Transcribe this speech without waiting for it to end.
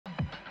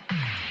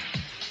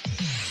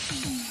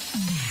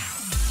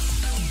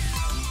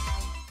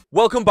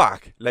Welcome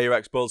back,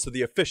 LayerX builds, to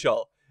the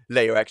official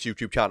LayerX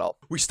YouTube channel.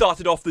 We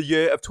started off the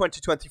year of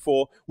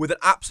 2024 with an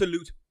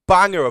absolute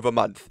banger of a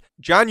month.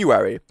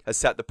 January has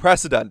set the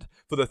precedent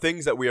for the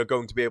things that we are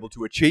going to be able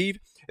to achieve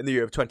in the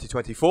year of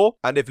 2024.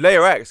 And if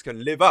LayerX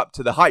can live up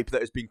to the hype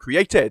that has been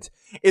created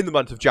in the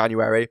month of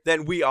January,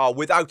 then we are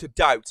without a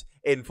doubt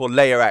in for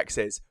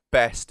LayerX's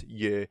best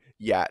year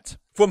yet.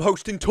 From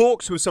hosting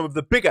talks with some of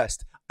the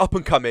biggest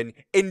up-and-coming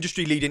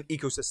industry-leading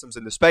ecosystems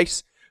in the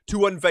space,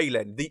 to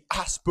unveiling the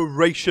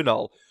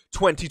aspirational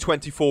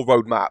 2024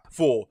 roadmap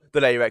for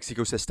the LayerX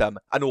ecosystem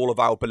and all of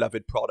our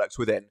beloved products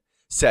within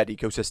said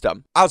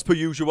ecosystem. As per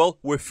usual,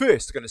 we're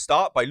first going to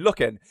start by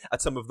looking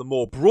at some of the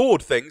more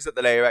broad things that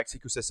the LayerX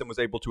ecosystem was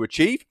able to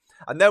achieve,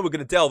 and then we're going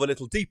to delve a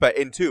little deeper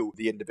into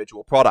the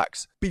individual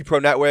products,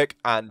 bPro Network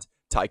and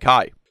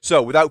TAIKAI.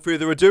 So without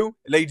further ado,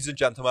 ladies and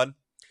gentlemen,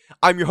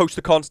 I'm your host,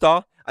 the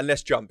Constar, and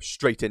let's jump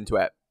straight into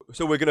it.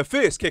 So we're going to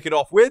first kick it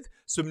off with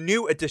some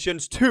new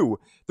additions to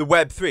the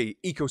Web3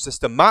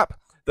 ecosystem map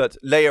that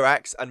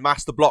LayerX and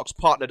Masterblocks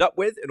partnered up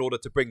with in order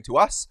to bring to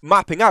us,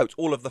 mapping out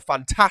all of the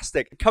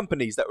fantastic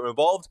companies that were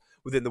involved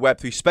within the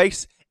Web3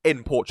 space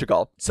in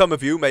Portugal. Some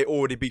of you may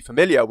already be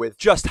familiar with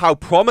just how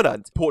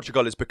prominent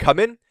Portugal is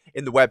becoming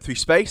in the Web3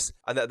 space,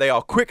 and that they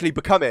are quickly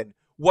becoming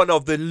one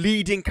of the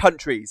leading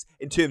countries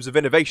in terms of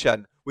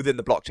innovation within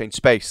the blockchain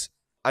space.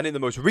 And in the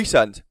most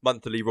recent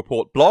monthly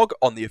report blog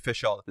on the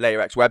official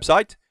LayerX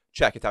website,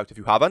 check it out if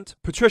you haven't,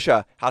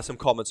 Patricia has some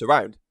comments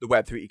around the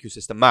Web3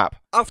 ecosystem map.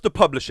 After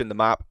publishing the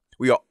map,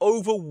 we are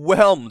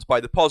overwhelmed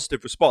by the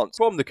positive response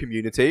from the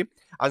community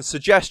and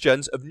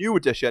suggestions of new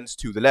additions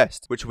to the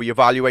list, which we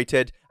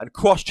evaluated and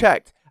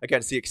cross-checked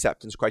against the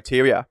acceptance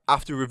criteria.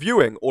 After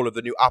reviewing all of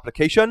the new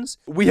applications,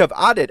 we have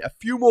added a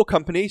few more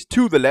companies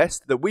to the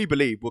list that we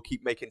believe will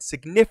keep making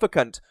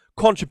significant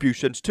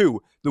contributions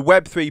to the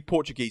Web3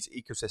 Portuguese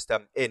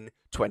ecosystem in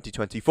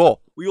 2024.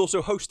 We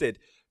also hosted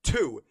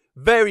two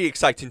very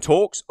exciting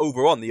talks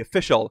over on the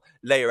official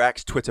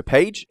LayerX Twitter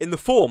page in the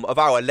form of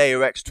our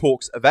LayerX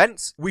Talks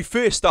events. We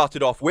first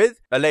started off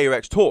with a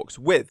LayerX Talks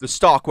with the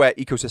Starknet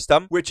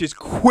ecosystem, which is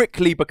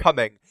quickly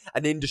becoming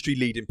an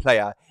industry-leading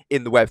player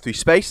in the Web3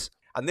 space.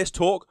 And this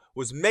talk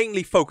was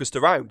mainly focused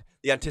around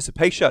the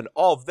anticipation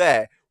of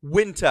their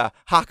winter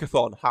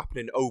hackathon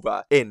happening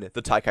over in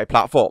the TAIKAI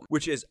platform,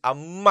 which is a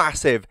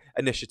massive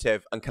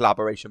initiative and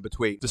collaboration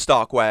between the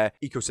Starknet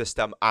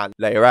ecosystem and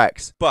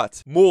LayerX.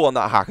 But more on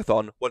that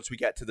hackathon once we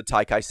get to the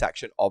TAIKAI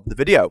section of the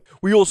video.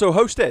 We also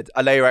hosted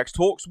a LayerX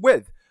Talks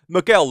with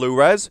Miguel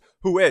Lures,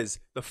 who is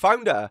the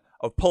founder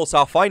of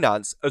Pulsar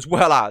Finance, as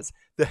well as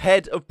the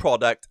head of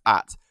product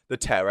at the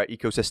Terra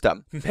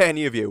ecosystem.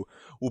 Many of you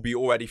will be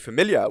already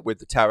familiar with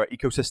the Terra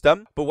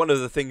ecosystem, but one of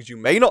the things you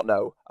may not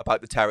know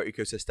about the Terra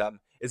ecosystem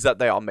is that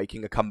they are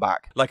making a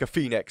comeback, like a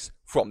phoenix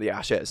from the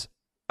ashes.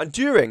 And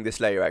during this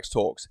LayerX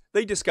Talks,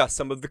 they discussed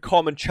some of the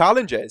common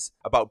challenges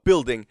about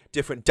building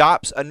different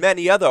dApps and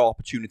many other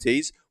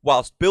opportunities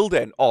whilst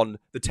building on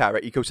the Terra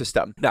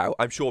ecosystem. Now,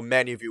 I'm sure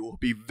many of you will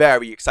be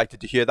very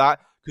excited to hear that,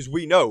 because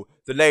we know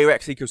the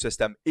LayerX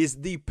ecosystem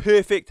is the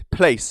perfect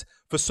place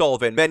for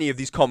solving many of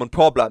these common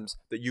problems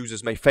that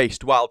users may face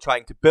while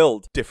trying to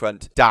build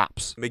different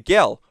dApps.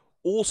 Miguel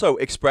also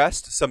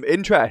expressed some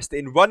interest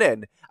in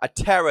running a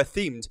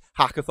Terra-themed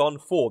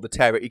hackathon for the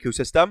Terra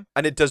ecosystem,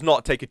 and it does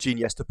not take a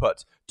genius to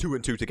put two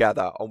and two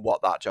together on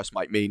what that just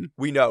might mean.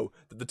 We know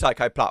that the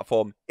TAIKAI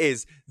platform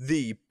is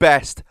the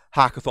best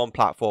hackathon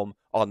platform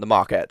on the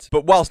market.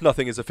 But whilst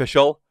nothing is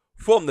official,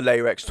 from the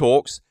LayerX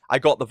Talks, I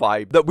got the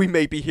vibe that we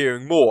may be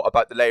hearing more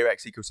about the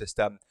LayerX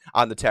ecosystem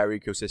and the Terra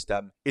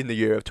ecosystem in the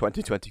year of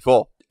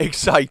 2024.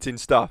 Exciting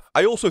stuff.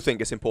 I also think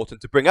it's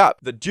important to bring up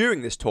that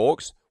during this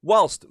talks,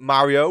 whilst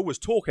Mario was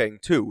talking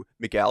to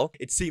Miguel,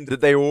 it seemed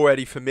that they were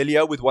already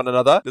familiar with one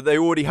another, that they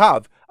already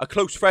have a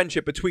close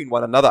friendship between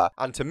one another.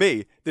 And to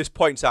me, this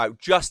points out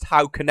just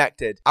how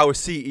connected our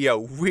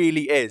CEO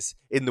really is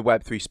in the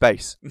Web3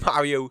 space.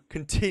 Mario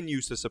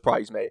continues to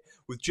surprise me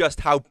with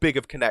just how big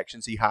of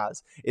connections he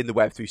has in the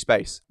Web3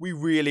 space. We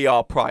really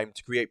are primed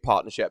to create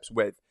partnerships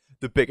with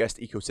the biggest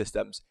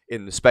ecosystems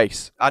in the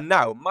space. And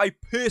now, my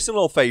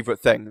personal favorite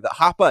thing that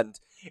happened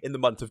in the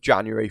month of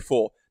January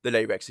for the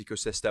LayerX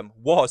ecosystem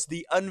was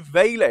the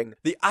unveiling,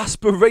 the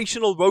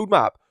aspirational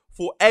roadmap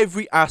for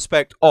every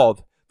aspect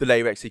of the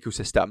LayerX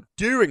ecosystem.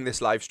 During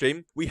this live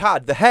stream, we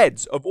had the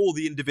heads of all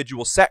the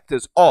individual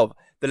sectors of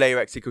the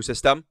LayerX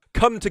ecosystem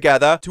come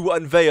together to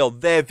unveil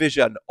their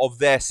vision of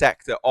their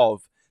sector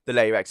of the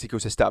LayerX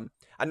ecosystem.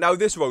 And now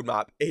this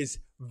roadmap is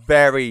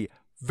very,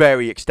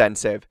 very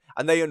extensive,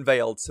 and they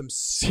unveiled some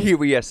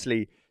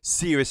seriously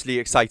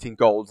exciting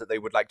goals that they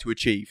would like to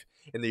achieve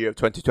in the year of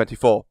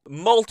 2024.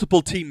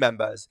 Multiple team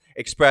members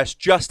expressed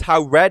just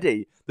how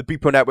ready the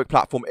bPro Network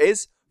platform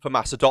is for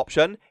mass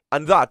adoption,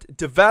 and that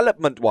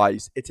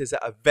development-wise, it is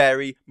at a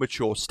very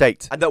mature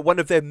state, and that one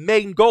of their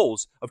main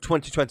goals of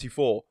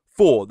 2024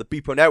 for the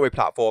bPro Network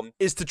platform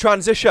is to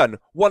transition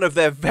one of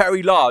their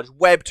very large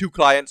Web 2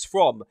 clients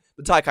from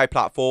the TAIKAI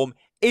platform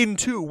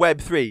into Web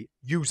 3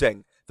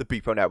 using the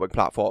bPro Network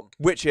platform,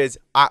 which is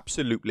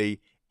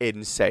absolutely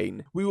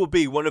insane. We will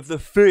be one of the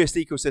first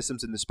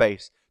ecosystems in the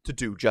space to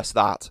do just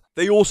that.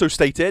 They also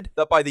stated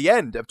that by the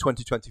end of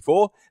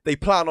 2024, they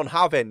plan on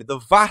having the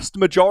vast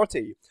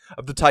majority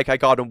of the TAIKAI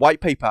Garden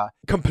white paper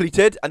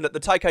completed, and that the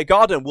TAIKAI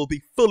Garden will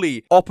be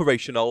fully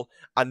operational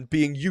and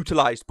being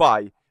utilized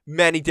by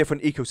many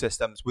different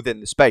ecosystems within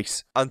the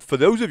space. And for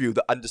those of you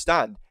that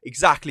understand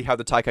exactly how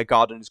the TAIKAI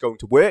Garden is going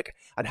to work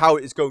and how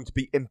it is going to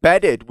be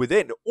embedded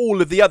within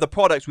all of the other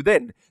products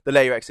within the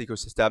LayerX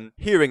ecosystem,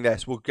 hearing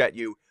this will get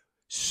you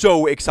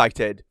so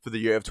excited for the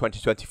year of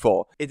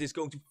 2024. It is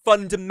going to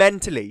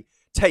fundamentally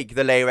take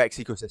the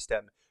LayerX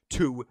ecosystem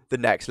to the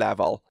next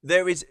level.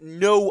 There is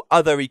no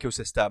other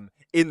ecosystem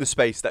in the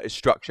space that is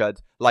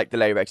structured like the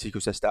LayerX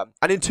ecosystem.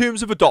 And in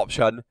terms of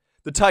adoption,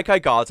 the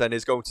TAIKAI Garden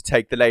is going to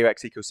take the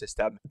LayerX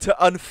ecosystem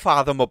to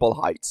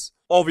unfathomable heights.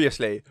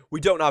 Obviously,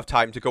 we don't have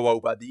time to go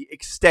over the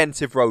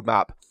extensive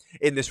roadmap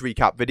in this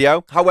recap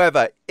video.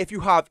 However, if you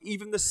have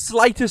even the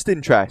slightest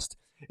interest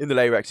in the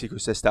LayerX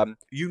ecosystem,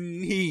 you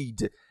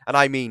need, and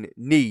I mean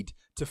need,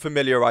 to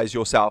familiarize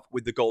yourself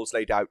with the goals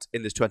laid out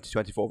in this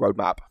 2024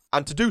 roadmap.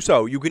 And to do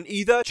so, you can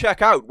either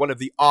check out one of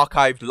the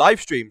archived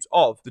live streams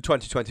of the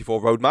 2024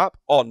 roadmap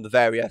on the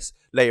various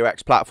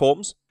LayerX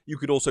platforms. You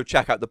could also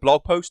check out the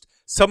blog post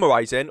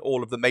summarizing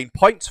all of the main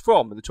points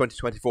from the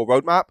 2024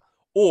 roadmap.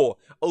 Or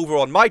over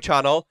on my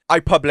channel,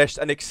 I published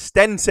an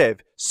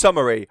extensive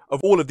summary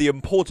of all of the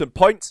important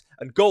points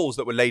and goals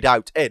that were laid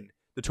out in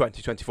the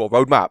 2024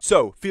 roadmap.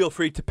 So feel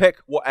free to pick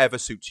whatever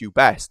suits you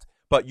best,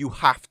 but you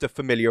have to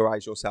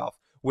familiarize yourself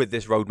with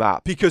this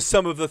roadmap because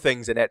some of the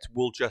things in it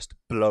will just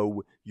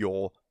blow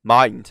your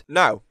mind.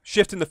 Now,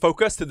 shifting the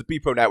focus to the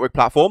bPro Network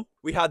platform,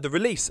 we had the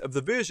release of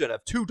the version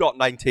of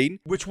 2.19,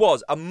 which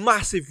was a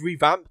massive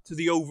revamp to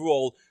the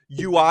overall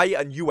UI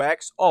and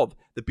UX of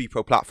the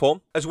bPro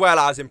platform, as well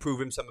as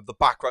improving some of the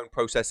background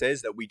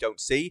processes that we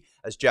don't see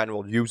as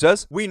general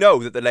users. We know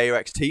that the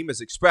LayerX team has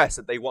expressed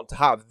that they want to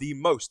have the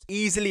most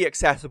easily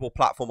accessible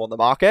platform on the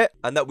market,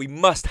 and that we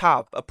must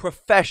have a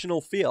professional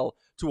feel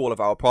to all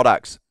of our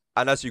products.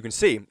 And as you can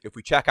see, if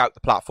we check out the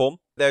platform,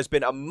 there's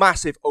been a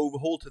massive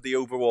overhaul to the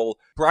overall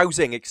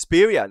browsing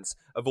experience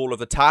of all of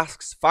the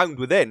tasks found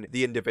within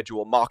the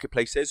individual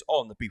marketplaces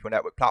on the bPro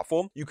Network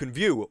platform. You can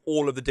view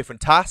all of the different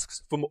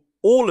tasks from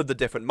all of the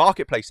different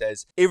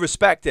marketplaces,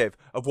 irrespective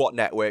of what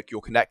network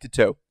you're connected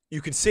to.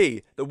 You can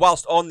see that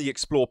whilst on the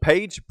Explore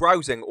page,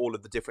 browsing all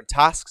of the different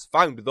tasks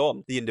found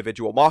within the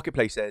individual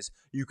marketplaces,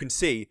 you can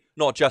see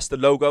not just the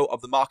logo of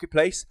the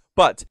marketplace,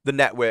 but the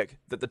network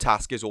that the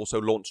task is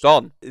also launched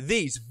on.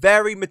 These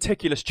very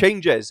meticulous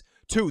changes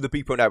to the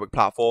bPro Network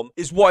platform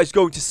is what is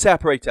going to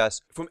separate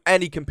us from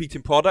any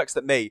competing products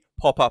that may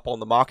pop up on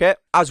the market,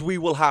 as we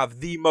will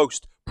have the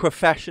most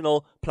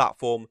professional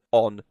platform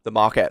on the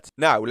market.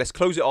 Now, let's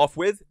close it off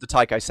with the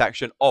TAIKAI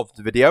section of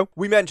the video.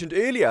 We mentioned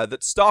earlier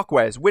that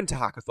Starkware's Winter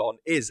Hackathon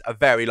is a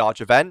very large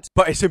event,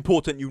 but it's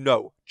important you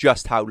know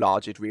just how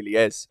large it really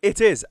is.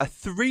 It is a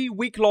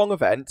 3-week-long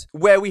event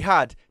where we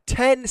had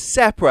 10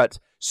 separate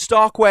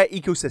Starkware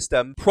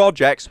ecosystem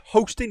projects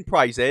hosting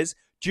prizes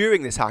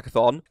during this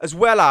hackathon, as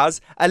well as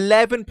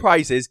 11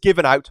 prizes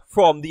given out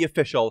from the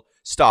official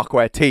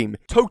Starkware team,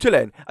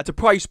 totaling at a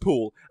prize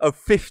pool of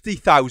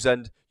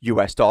 $50,000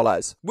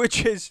 US,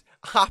 which is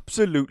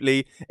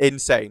absolutely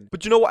insane.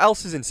 But you know what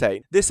else is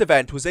insane? This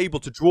event was able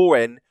to draw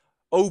in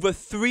over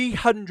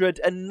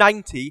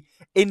 390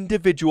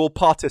 individual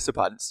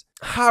participants.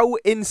 How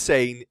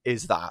insane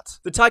is that?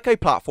 The TAIKAI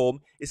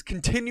platform is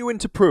continuing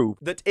to prove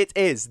that it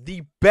is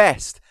the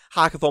best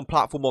hackathon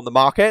platform on the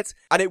market,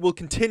 and it will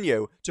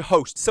continue to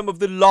host some of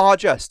the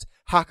largest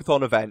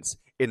hackathon events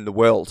in the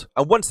world.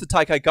 And once the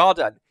TAIKAI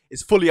Garden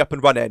is fully up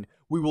and running,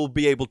 we will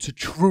be able to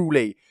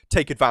truly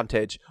take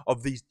advantage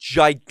of these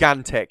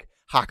gigantic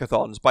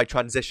hackathons by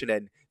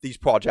transitioning these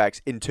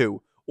projects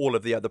into all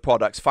of the other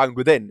products found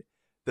within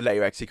the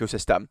LayerX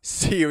ecosystem.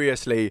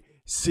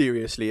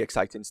 Seriously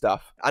exciting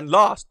stuff. And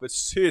last, but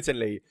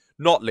certainly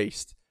not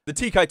least, the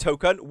TAIKAI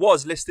token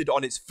was listed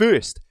on its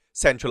first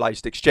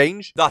centralized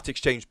exchange, that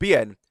exchange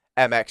being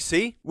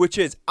mexc, which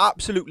is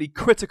absolutely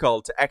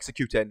critical to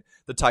executing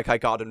the TAIKAI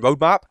Garden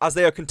roadmap, as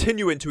they are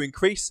continuing to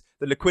increase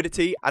the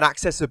liquidity and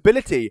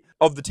accessibility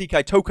of the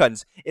TAIKAI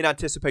tokens in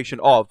anticipation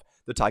of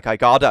the TAIKAI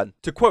Garden.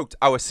 To quote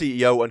our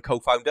CEO and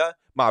co-founder,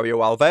 Mario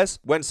Alves,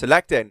 when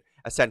selecting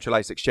a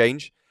centralized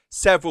exchange,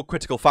 several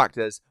critical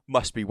factors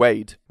must be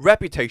weighed: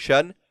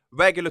 reputation,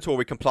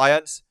 regulatory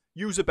compliance,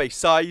 user base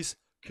size,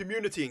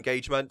 community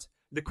engagement,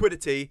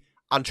 liquidity,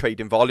 and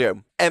trading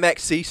volume.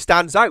 mexc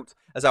stands out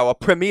as our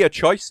premier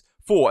choice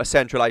for a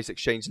centralized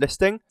exchange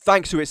listing,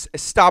 thanks to its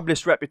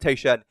established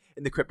reputation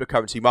in the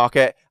cryptocurrency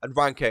market and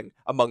ranking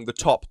among the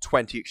top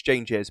 20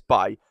 exchanges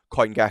by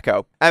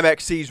CoinGecko.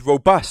 mexc's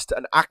robust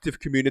and active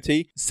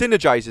community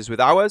synergizes with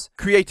ours,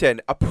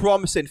 creating a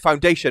promising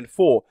foundation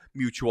for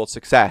mutual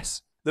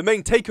success. The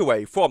main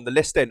takeaway from the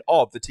listing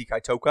of the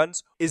TAIKAI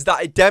tokens is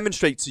that it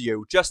demonstrates to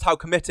you just how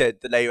committed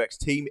the LayerX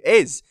team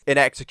is in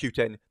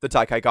executing the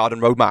TAIKAI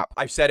Garden roadmap.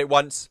 I've said it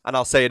once and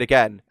I'll say it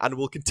again and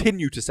will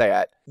continue to say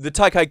it. The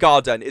TAIKAI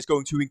Garden is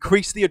going to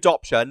increase the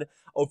adoption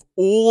of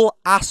all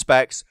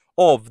aspects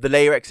of the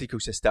LayerX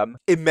ecosystem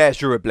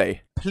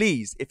immeasurably.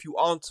 Please, if you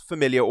aren't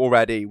familiar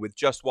already with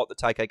just what the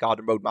TAIKAI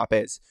Garden roadmap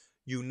is,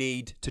 you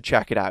need to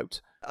check it out.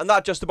 And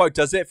that just about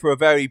does it for a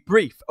very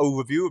brief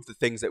overview of the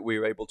things that we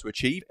were able to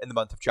achieve in the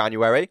month of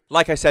January.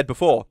 Like I said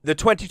before, the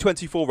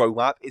 2024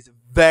 roadmap is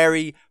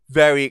very,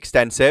 very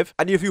extensive.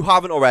 And if you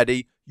haven't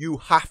already, you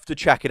have to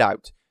check it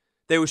out.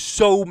 There were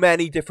so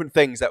many different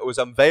things that was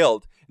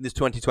unveiled in this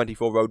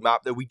 2024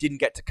 roadmap that we didn't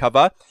get to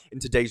cover in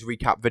today's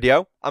recap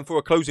video. And for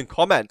a closing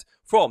comment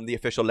from the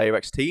official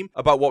LayerX team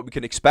about what we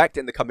can expect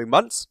in the coming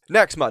months.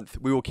 Next month,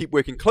 we will keep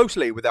working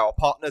closely with our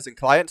partners and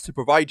clients to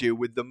provide you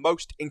with the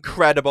most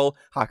incredible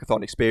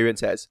hackathon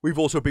experiences. We've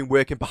also been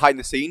working behind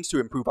the scenes to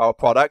improve our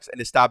products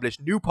and establish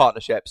new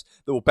partnerships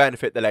that will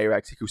benefit the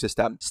LayerX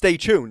ecosystem. Stay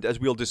tuned as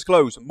we'll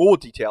disclose more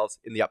details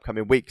in the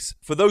upcoming weeks.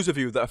 For those of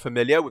you that are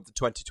familiar with the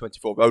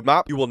 2024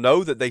 roadmap, you will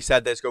know that they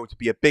said there's going to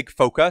be a big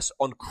focus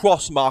on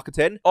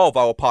cross-marketing of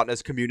our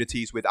partners'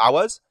 communities with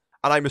ours.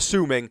 And I'm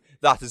assuming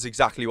that is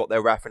exactly what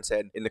they're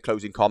referencing in the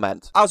closing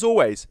comment. As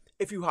always,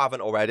 if you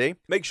haven't already,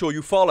 make sure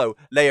you follow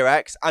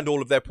LayerX and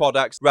all of their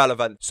products'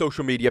 relevant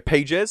social media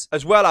pages,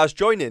 as well as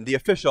joining the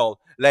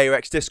official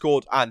LayerX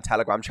Discord and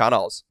Telegram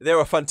channels. They're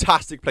a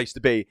fantastic place to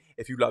be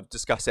if you love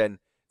discussing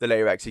the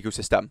LayerX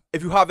ecosystem.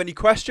 If you have any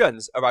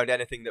questions around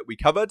anything that we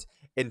covered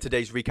in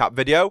today's recap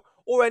video,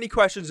 or any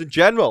questions in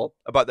general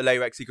about the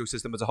LayerX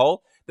ecosystem as a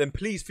whole, then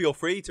please feel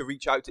free to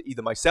reach out to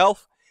either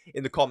myself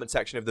in the comment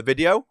section of the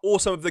video, or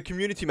some of the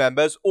community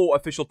members or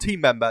official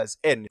team members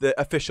in the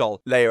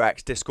official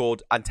LayerX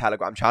Discord and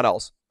Telegram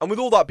channels. And with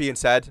all that being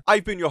said,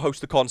 I've been your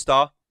host, the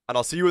Constar, and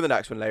I'll see you in the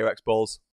next one, LayerX Bulls.